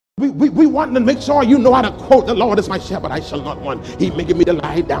We want to make sure you know how to quote, the Lord is my shepherd, I shall not want. He maketh me to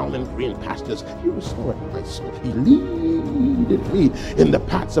lie down in green pastures. He restored my soul. He leadeth me in the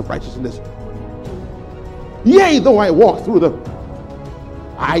paths of righteousness. Yea, though I walk through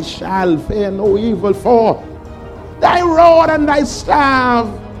I shall fear no evil, for thy rod and thy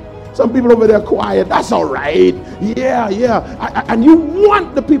staff. Some people over there quiet. That's all right. Yeah. And you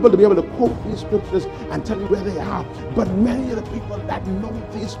want the people to be able to quote these scriptures and tell you where they are. But many of the people that know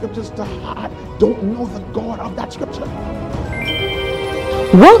these scriptures to heart don't know the God of that scripture.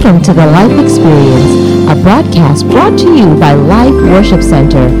 Welcome to the Life Experience, a broadcast brought to you by Life Worship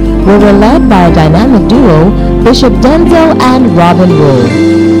Center, where we're led by a dynamic duo, Bishop Denzel and Robin Wool.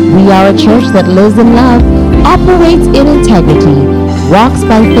 We are a church that lives in love, operates in integrity, walks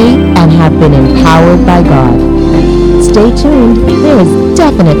by faith, and have been empowered by God. Stay tuned, there is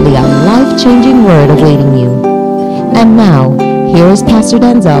definitely a life-changing word awaiting you. And now, here is Pastor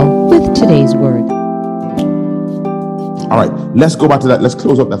Denzel with today's word. All right, let's go back to that. Let's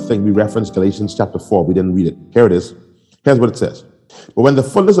close up that thing. We referenced Galatians chapter 4. We didn't read it. Here it is. Here's what it says. But when the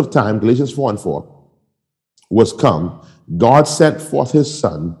fullness of time, Galatians 4:4, was come, God sent forth his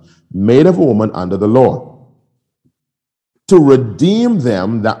son, made of a woman under the law, to redeem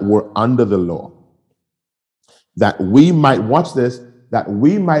them that were under the law, that we might, watch this, that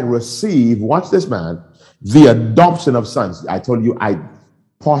we might receive, watch this, man, the adoption of sons. I told you,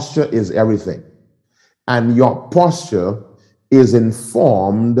 posture is everything. And your posture is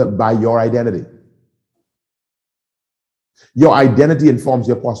informed by your identity. Your identity informs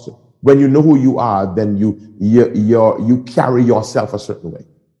your posture. When you know who you are, then you carry yourself a certain way.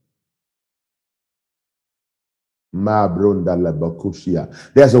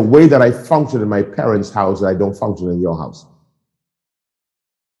 There's a way that I function in my parents' house that I don't function in your house.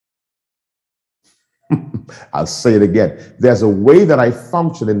 I'll say it again. There's a way that I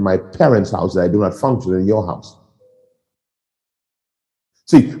function in my parents' house that I do not function in your house.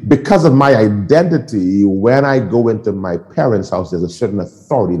 See, because of my identity, when I go into my parents' house, there's a certain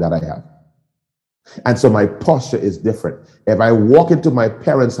authority that I have. And so my posture is different. If I walk into my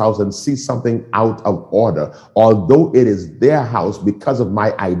parents' house and see something out of order, although it is their house, because of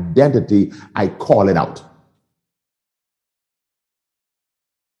my identity, I call it out.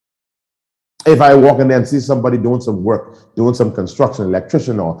 If I walk in there and see somebody doing some work, doing some construction,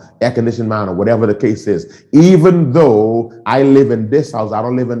 electrician or air conditioning man or whatever the case is, even though I live in this house, I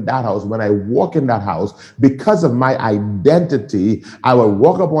don't live in that house. When I walk in that house, because of my identity, I will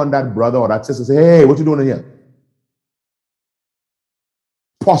walk up on that brother or that sister and say, hey, what you doing in here?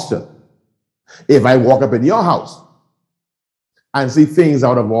 Posture. If I walk up in your house and see things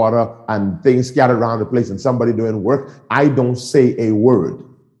out of order and things scattered around the place and somebody doing work, I don't say a word.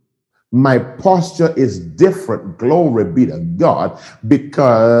 My posture is different, glory be to God,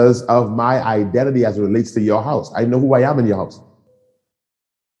 because of my identity as it relates to your house. I know who I am in your house.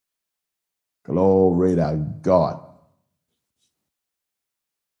 Glory to God.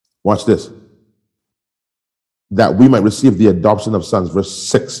 Watch this. That we might receive the adoption of sons. Verse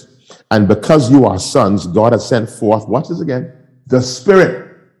 6. And because you are sons, God has sent forth, watch this again, the Spirit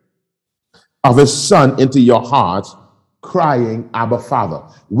of his Son into your hearts, crying, Abba, Father.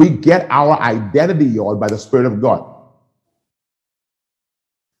 We get our identity, y'all, by the Spirit of God.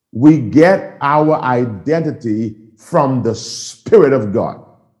 We get our identity from the Spirit of God.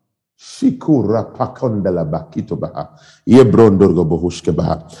 Sons,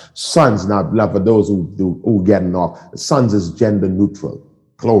 now, for those who getting off, sons is gender neutral.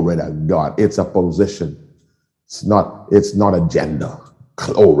 Glory to God. It's a position. It's not a gender.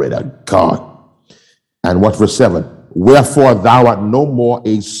 Glory to God. And what verse 7? Wherefore thou art no more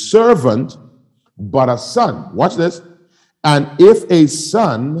a servant, but a son. Watch this. And if a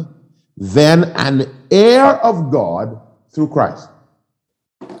son, then an heir of God through Christ.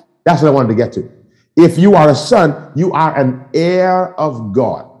 That's what I wanted to get to. If you are a son, you are an heir of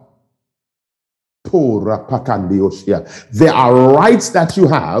God. There are rights that you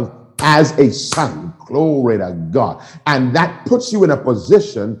have as a son. Glory to God. And that puts you in a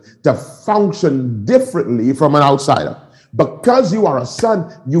position to function differently from an outsider. Because you are a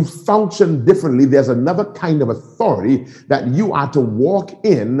son, you function differently. There's another kind of authority that you are to walk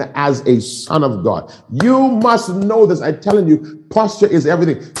in as a son of God. You must know this. I'm telling you, posture is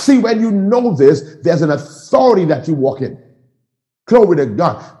everything. See, when you know this, there's an authority that you walk in. Glory to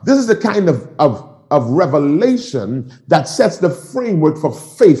God. This is the kind of revelation that sets the framework for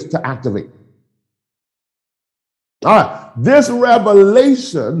faith to activate. All right, this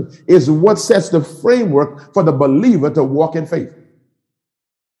revelation is what sets the framework for the believer to walk in faith.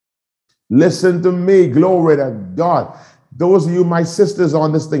 Listen to me, glory to God. Those of you, my sisters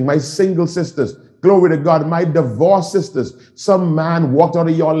on this thing, my single sisters, glory to God, my divorced sisters, some man walked out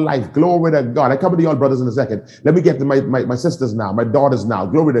of your life, glory to God. I come to y'all brothers in a second. Let me get to my sisters now, my daughters now,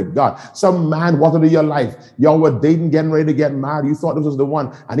 glory to God. Some man walked out of your life. Y'all were dating, getting ready to get married. You thought this was the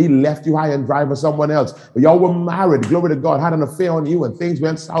one, and he left you high and dry for someone else. But y'all were married, glory to God, had an affair on you, and things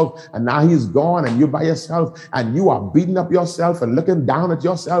went south, and now he's gone, and you're by yourself, and you are beating up yourself and looking down at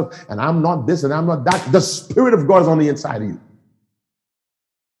yourself, and I'm not this and I'm not that. The Spirit of God is on the inside of you.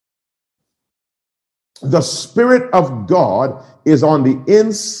 The Spirit of God is on the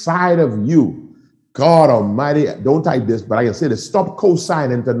inside of you. God Almighty, don't type this, but I can say this. Stop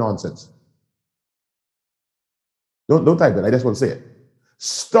co-signing to nonsense. Don't type it. I just want to say it.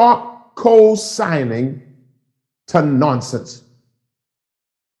 Stop co-signing to nonsense.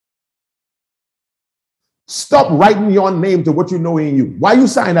 Stop writing your name to what you know ain't you. Why you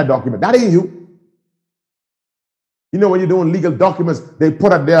sign that document? That ain't you. You know, when you're doing legal documents, they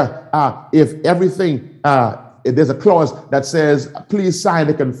put up there, if there's a clause that says, please sign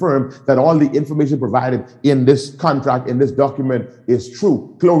to confirm that all the information provided in this contract, in this document is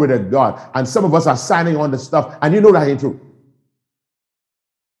true. Glory to God. And some of us are signing on the stuff, and you know that ain't true.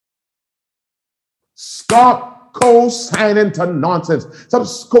 Stop co-signing to nonsense. Stop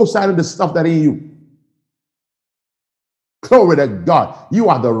co-signing the stuff that ain't you. Glory to God. You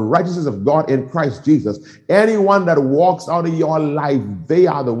are the righteousness of God in Christ Jesus. Anyone that walks out of your life, they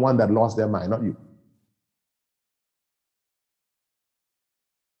are the one that lost their mind, not you.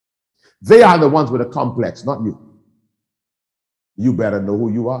 They are the ones with a complex, not you. You better know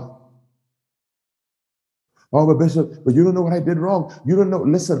who you are. Oh, but Bishop, but you don't know what I did wrong. You don't know.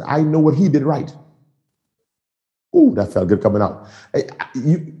 Listen, I know what he did right. Ooh, that felt good coming out.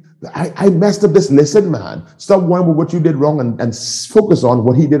 I messed up this. Listen, man, stop worrying about what you did wrong and focus on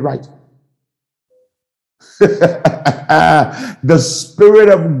what he did right. The Spirit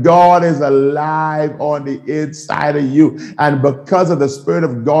of God is alive on the inside of you. And because of the Spirit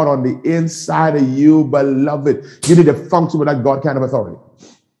of God on the inside of you, beloved, you need to function with that God kind of authority.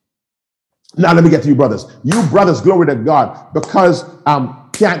 Now, let me get to you, brothers. You brothers, glory to God, because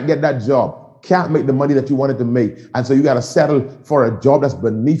can't get that job. Can't make the money that you wanted to make, and so you got to settle for a job that's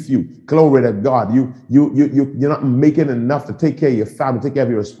beneath you. Glory to God. You're not making enough to take care of your family, take care of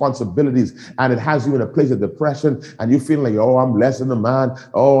your responsibilities, and it has you in a place of depression. And you feel like, oh, I'm less than a man.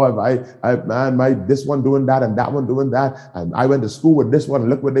 Oh, this one doing that and that one doing that, and I went to school with this one.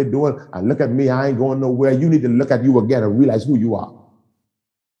 And look what they're doing, and look at me. I ain't going nowhere. You need to look at you again and realize who you are.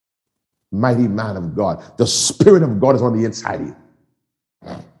 Mighty man of God. The Spirit of God is on the inside of you.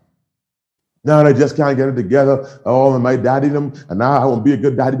 Now I just can't get it together. Oh, and my daddy them, and now I won't be a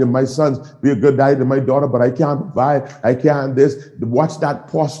good daddy to my sons, be a good daddy to my daughter, but I can't provide. I can't this. Watch that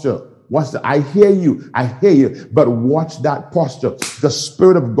posture. I hear you, but watch that posture. The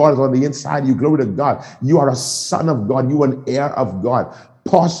Spirit of God is on the inside of you. Glory to God. You are a son of God. You are an heir of God.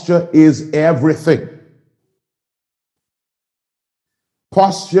 Posture is everything.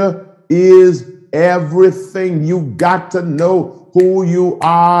 Posture is everything. You got to know who you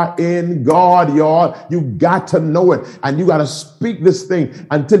are in God, y'all. You got to know it. And you got to speak this thing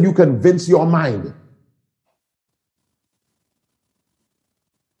until you convince your mind.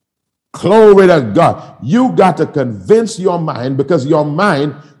 Glory to God. You got to convince your mind, because your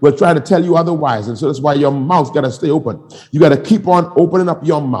mind will try to tell you otherwise. And so that's why your mouth got to stay open. You got to keep on opening up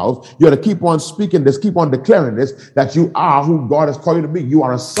your mouth. You got to keep on speaking this, keep on declaring this, that you are who God has called you to be. You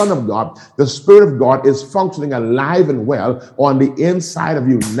are a son of God. The Spirit of God is functioning alive and well on the inside of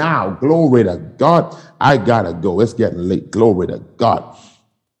you now. Glory to God. I got to go. It's getting late. Glory to God.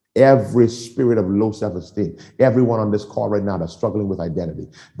 Every spirit of low self-esteem, everyone on this call right now that's struggling with identity,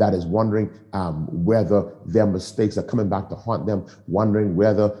 that is wondering whether their mistakes are coming back to haunt them, wondering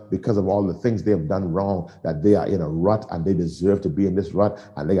whether because of all the things they have done wrong that they are in a rut and they deserve to be in this rut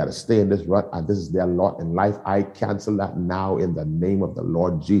and they got to stay in this rut and this is their lot in life. I cancel that now in the name of the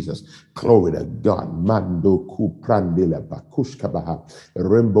Lord Jesus. Glory to God. Mando kuprandila bakushka baha,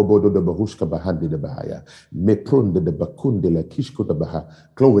 rembobodo de bahushka bahandi de bahaya, meprunde de bakundila kishko de baha.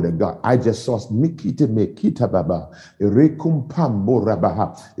 Glory to God. I just saw Mikita Mekita Baba, Rekumpambo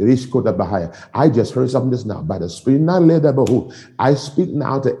Rabaha, Rishko Bahaya. I just heard something just now by the Spirit. I speak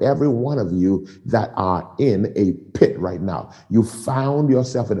now to every one of you that are in a pit right now. You found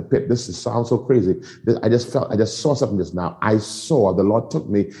yourself in a pit. This sounds so crazy. I just saw something just now. The Lord took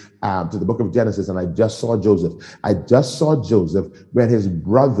me to the book of Genesis, and I just saw Joseph. I just saw Joseph when his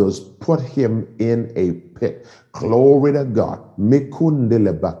brothers put him in a pit. Glory to God.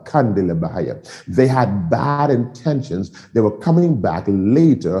 They had bad intentions. They were coming back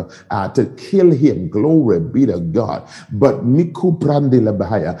later to kill him. Glory be to God. But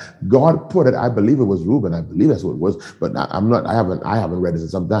God put it, I believe it was Reuben. I believe that's what it was, but I haven't read it in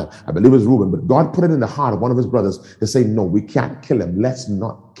some time. I believe it was Reuben, but God put it in the heart of one of his brothers to say, no, we can't kill him. Let's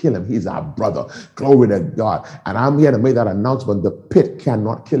not kill him. He's our brother. Glory to God. And I'm here to make that announcement. The pit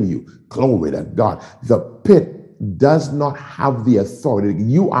cannot kill you. Glory to God. The pit does not have the authority.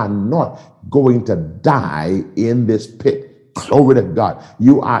 You are not going to die in this pit. Glory to God.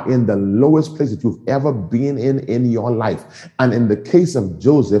 You are in the lowest place that you've ever been in your life. And in the case of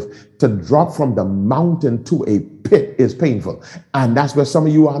Joseph, to drop from the mountain to a pit is painful. And that's where some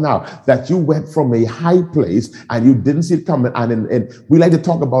of you are now, that you went from a high place and you didn't see it coming. And we like to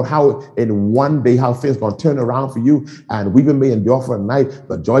talk about how in one day, how things going to turn around for you. And weeping may endure for a night,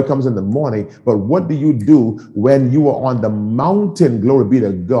 but joy comes in the morning. But what do you do when you are on the mountain, glory be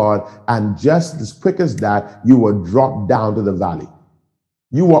to God, and just as quick as that, you will drop down to the valley?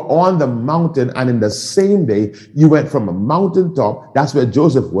 You were on the mountain, and in the same day, you went from a mountaintop. That's where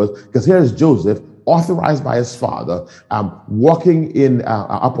Joseph was, because here's Joseph, authorized by his father, walking in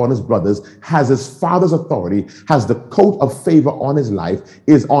upon his brothers, has his father's authority, has the coat of favor on his life,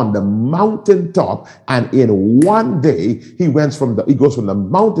 is on the mountaintop, and in one day, he goes from the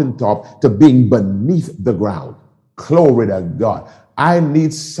mountaintop to being beneath the ground. Glory to God. I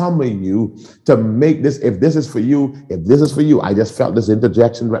need some of you to make this, if this is for you, I just felt this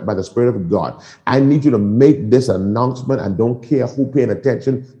interjection right by the Spirit of God. I need you to make this announcement, and don't care who paying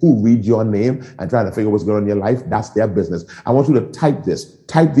attention, who read your name and trying to figure what's going on in your life. That's their business. I want you to type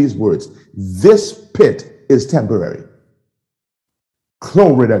these words. This pit is temporary.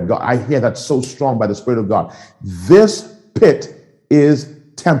 Glory to God. I hear that so strong by the Spirit of God. This pit is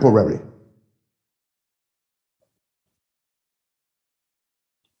temporary.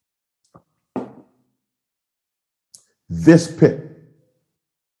 This pit.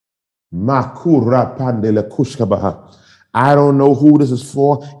 I don't know who this is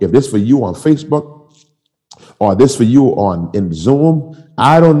for. If this is for you on Facebook or this for you in Zoom,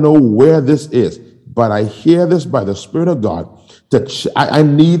 I don't know where this is, but I hear this by the Spirit of God. I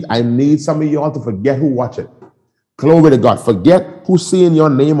need some of y'all to forget who watch it. Glory to God. Forget who's seeing your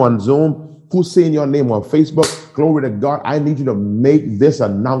name on Zoom, who's seeing your name on Facebook. Glory to God. I need you to make this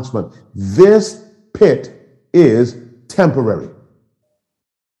announcement. This pit is temporary.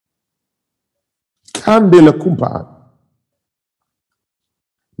 Now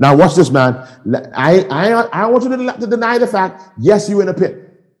watch this, man. I want you to deny the fact, yes, you're in a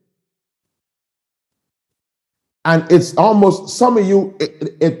pit. And it's almost, some of you,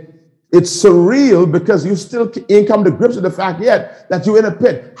 it's surreal because you still ain't come to grips with the fact yet that you're in a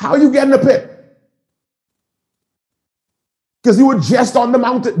pit. How you get in a pit? Because you were just on the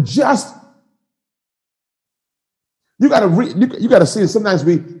mountain, You gotta see. Sometimes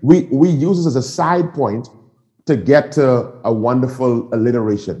we use this as a side point to get to a wonderful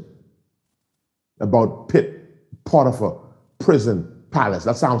alliteration about pit, Potiphar, prison, palace.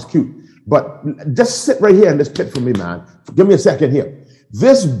 That sounds cute, but just sit right here in this pit for me, man. Give me a second here.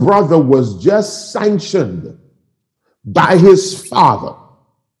 This brother was just sanctioned by his father,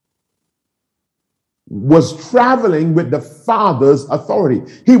 was traveling with the father's authority.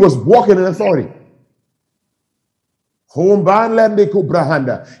 He was walking in authority. He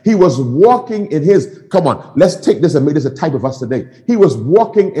was walking in his, come on, let's take this and make this a type of us today. He was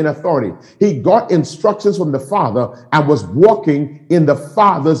walking in authority. He got instructions from the Father and was walking in the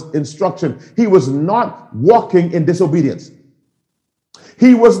Father's instruction. He was not walking in disobedience.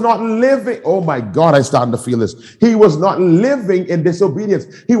 He was not living, oh my God, I'm starting to feel this. He was not living in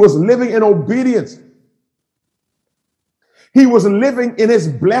disobedience. He was living in obedience. He was living in his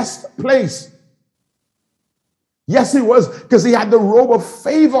blessed place. Yes, he was, because he had the robe of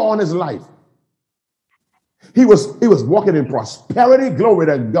favor on his life. He was walking in prosperity, glory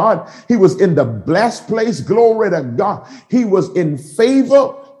to God. He was in the blessed place, glory to God. He was in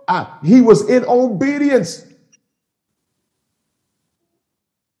favor. He was in obedience.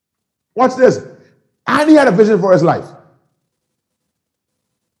 Watch this. And he had a vision for his life.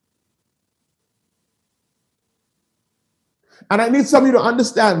 And I need some of you to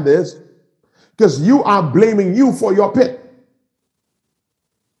understand this, because you are blaming you for your pit.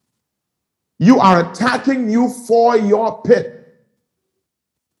 You are attacking you for your pit.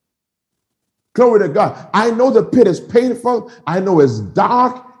 Glory to God. I know the pit is painful. I know it's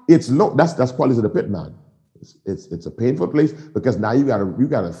dark. It's low. That's qualities of the pit, man. It's a painful place because now you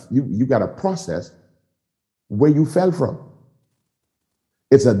gotta process where you fell from.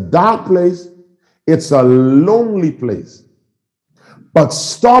 It's a dark place. It's a lonely place. But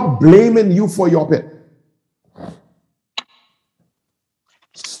stop blaming you for your pit.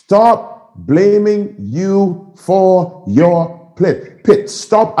 Stop blaming you for your pit.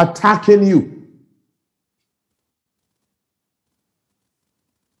 Stop attacking you.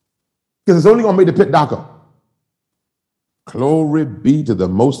 Because it's only going to make the pit darker. Glory be to the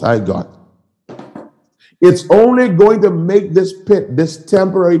Most High God. It's only going to make this pit, this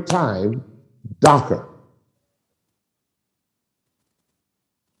temporary time, darker.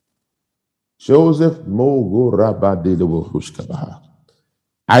 Joseph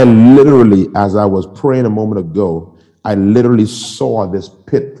I literally, as I was praying a moment ago, I literally saw this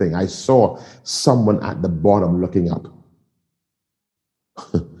pit thing. I saw someone at the bottom looking up.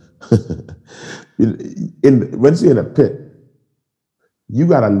 When you're in a pit, you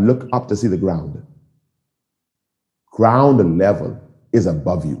got to look up to see the ground. Ground level is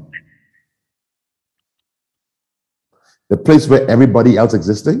above you. The place where everybody else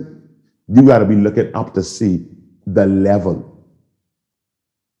existing, you got to be looking up to see the level.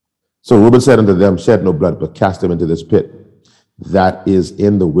 So Reuben said unto them, shed no blood, but cast him into this pit that is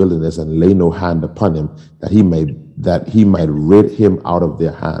in the wilderness, and lay no hand upon him, that he might rid him out of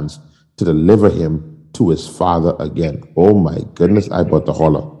their hands, to deliver him to his father again. Oh my goodness, I bought the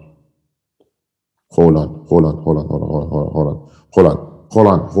holler. Hold on,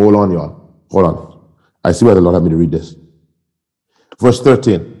 y'all. Hold on. I see why the Lord had me to read this. Verse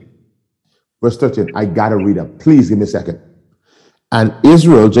 13. I gotta read it. Please give me a second. And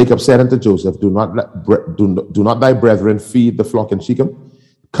Israel, Jacob said unto Joseph, do not thy brethren feed the flock in Shechem?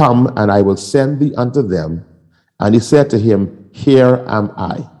 Come, and I will send thee unto them. And he said to him, here am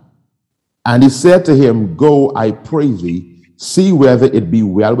I. And he said to him, go, I pray thee, see whether it be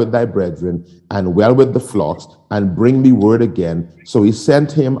well with thy brethren, and well with the flocks, and bring me word again. So he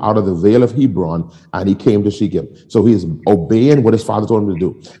sent him out of the vale of Hebron, and he came to Shechem. So he is obeying what his father told him to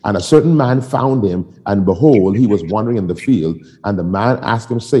do. And a certain man found him, and behold, he was wandering in the field. And the man asked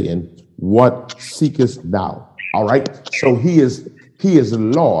him, saying, what seekest thou? All right. So he is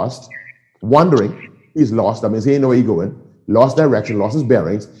lost, wandering. He's lost. That means he ain't know where he's going. Lost direction, lost his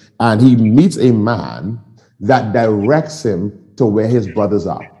bearings. And he meets a man that directs him to where his brothers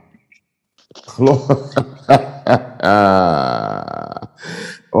are.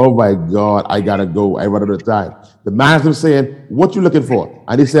 Oh my God, I gotta go. I run out of time. The man asked him, saying, what you looking for?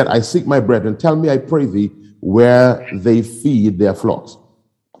 And he said, I seek my brethren. Tell me, I pray thee, where they feed their flocks.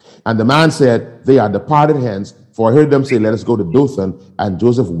 And the man said, they are departed hence, for I heard them say, let us go to Dothan. And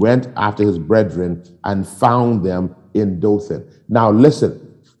Joseph went after his brethren and found them in Dothan. Now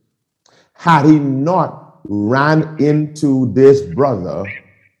listen, had he not ran into this brother,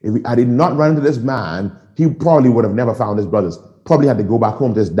 had he not run into this man, he probably would have never found his brothers. Probably had to go back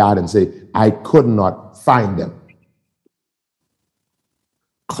home to his dad and say, I could not find them.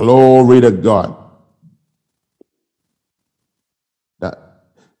 Glory to God. Now,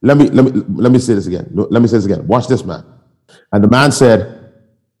 let me say this again. Let me say this again. Watch this, man. And the man said,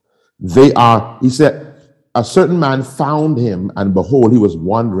 he said, a certain man found him, and behold, he was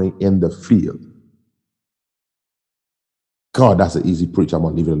wandering in the field. God, that's an easy preach. I'm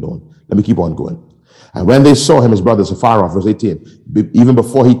going to leave it alone. Let me keep on going. And when they saw him, his brothers afar off, verse 18, even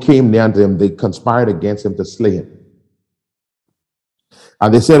before he came near unto him, they conspired against him to slay him.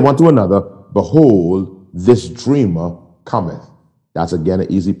 And they said one to another, behold, this dreamer cometh. That's again an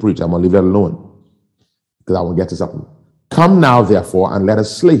easy preach. I'm going to leave it alone because I will get to something. Come now, therefore, and let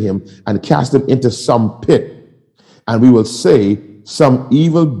us slay him and cast him into some pit. And we will say, some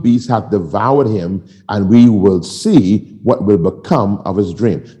evil beast hath devoured him, and we will see what will become of his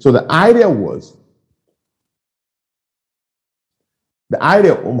dream. So the idea was,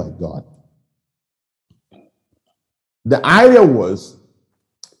 oh my God. The idea was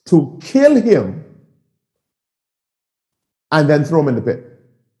to kill him and then throw him in the pit.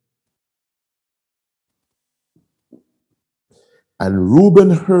 And Reuben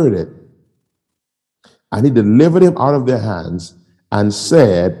heard it, and he delivered him out of their hands and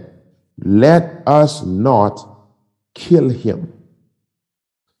said, let us not kill him.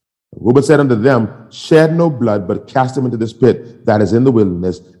 Reuben said unto them, shed no blood, but cast him into this pit that is in the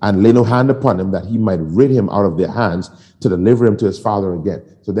wilderness, and lay no hand upon him, that he might rid him out of their hands, to deliver him to his father again.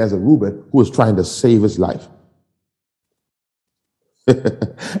 So there's a Reuben who is trying to save his life.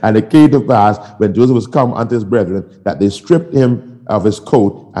 And it came to pass, when Joseph was come unto his brethren, that they stripped him of his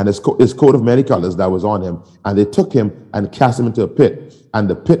coat, and his coat of many colors that was on him, and they took him and cast him into a pit, and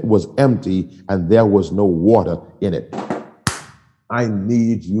the pit was empty, and there was no water in it. I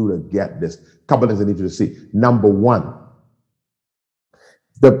need you to get this. A couple things I need you to see. Number one,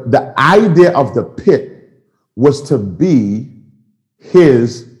 The idea of the pit was to be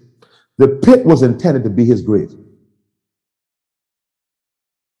the pit was intended to be his grave.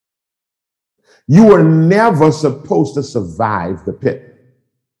 You were never supposed to survive the pit.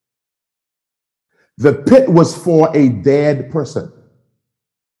 The pit was for a dead person.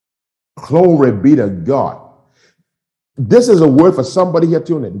 Glory be to God. This is a word for somebody here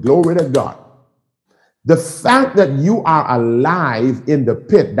tuning in. Glory to God. The fact that you are alive in the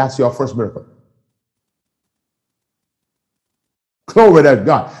pit, that's your first miracle. Glory to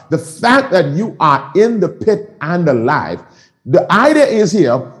God. The fact that you are in the pit and alive, the idea is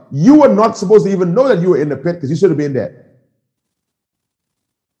here, you were not supposed to even know that you were in the pit because you should have been there.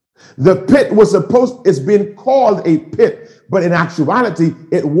 The pit was it's been called a pit, but in actuality,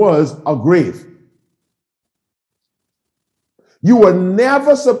 it was a grave. You were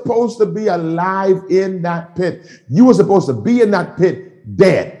never supposed to be alive in that pit. You were supposed to be in that pit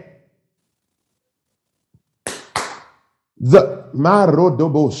dead. They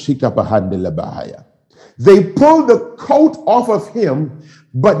pulled the coat off of him,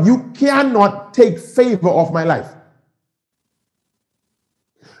 but you cannot take favor off my life.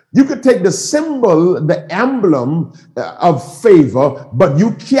 You could take the symbol, the emblem of favor, but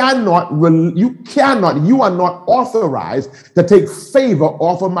you are not authorized to take favor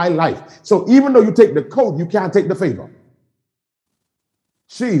off of my life. So even though you take the coat, you can't take the favor.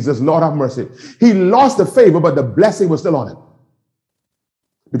 Jesus, Lord have mercy. He lost the favor, but the blessing was still on him.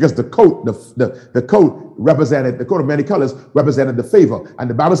 Because the coat, the coat represented, the coat of many colors represented the favor. And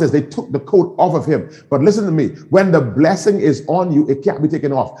the Bible says they took the coat off of him. But listen to me, when the blessing is on you, it can't be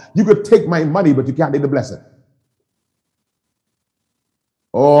taken off. You could take my money, but you can't take the blessing.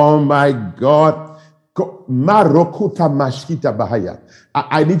 Oh my God.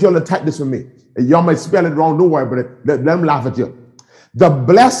 I need you all to type this for me. Y'all might spell it wrong, don't worry, but let them laugh at you. The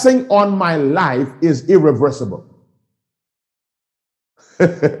blessing on my life is irreversible.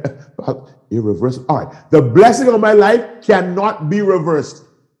 Irreversible. All right. The blessing on my life cannot be reversed.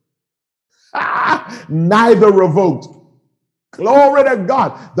 Neither revoked. Glory to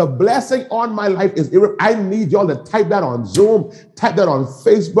God. The blessing on my life is I need y'all to type that on Zoom, type that on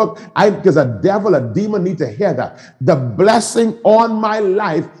Facebook. Because a demon need to hear that. The blessing on my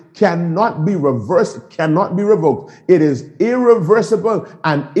life cannot be reversed, cannot be revoked. It is irreversible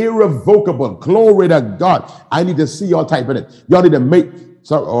and irrevocable. Glory to God. I need to see y'all typing it. Y'all need to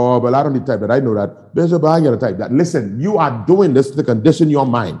but I don't need to type that. I know that. Bishop, I ain't going to type that. Listen, you are doing this to condition your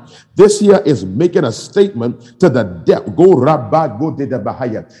mind. This here is making a statement to the devil.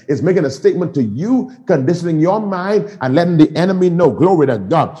 It's making a statement to you, conditioning your mind and letting the enemy know, glory to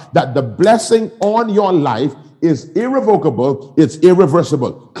God, that the blessing on your life is irrevocable. It's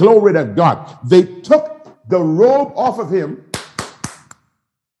irreversible. Glory to God. They took the robe off of him.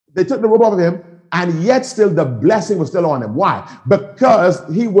 And yet still the blessing was still on him. Why? Because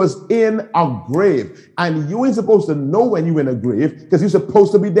he was in a grave. And you ain't supposed to know when you're in a grave because you're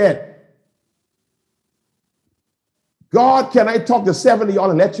supposed to be dead. God, can I talk to 7 of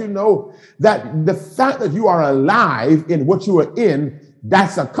y'all and let you know that the fact that you are alive in what you are in,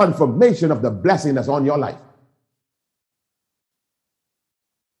 that's a confirmation of the blessing that's on your life.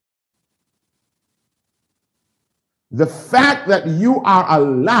 The fact that you are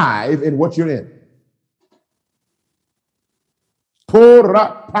alive in what you're in. You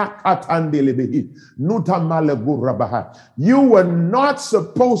were not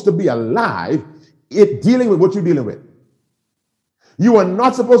supposed to be alive dealing with what you're dealing with. You are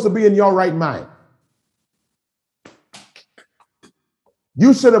not supposed to be in your right mind.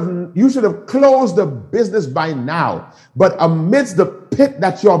 You should have closed the business by now. But amidst the pit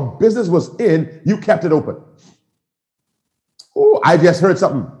that your business was in, you kept it open. Oh, I just heard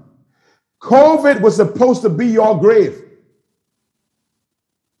something. COVID was supposed to be your grave.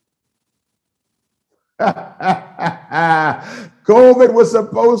 COVID was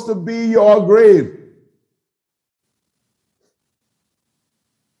supposed to be your grave.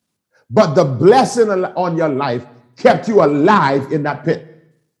 But the blessing on your life kept you alive in that pit.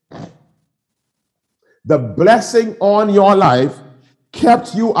 The blessing on your life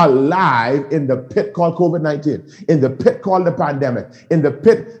kept you alive in the pit called COVID-19, in the pit called the pandemic, in the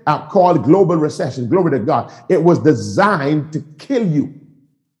pit called global recession. Glory to God. It was designed to kill you.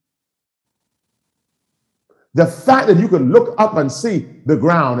 The fact that you can look up and see the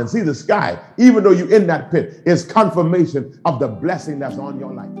ground and see the sky, even though you're in that pit, is confirmation of the blessing that's on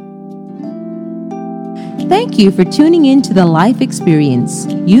your life. Thank you for tuning in to the Life Experience.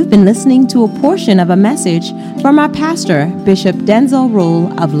 You've been listening to a portion of a message from our pastor, Bishop Denzel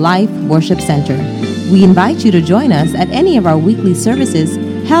Rolle of Life Worship Center. We invite you to join us at any of our weekly services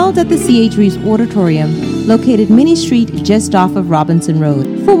held at the C.H. Reeves Auditorium, located Minnie Street just off of Robinson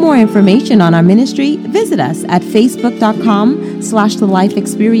Road. For more information on our ministry, visit us at facebook.com/The Life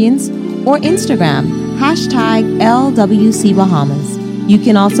Experience or Instagram #LWC Bahamas. You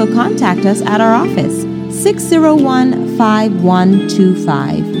can also contact us at our office,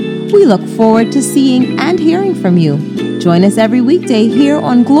 601-5125. We look forward to seeing and hearing from you. Join us every weekday here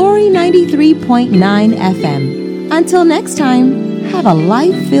on Glory 93.9 FM. Until next time, have a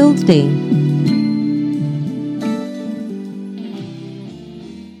life-filled day.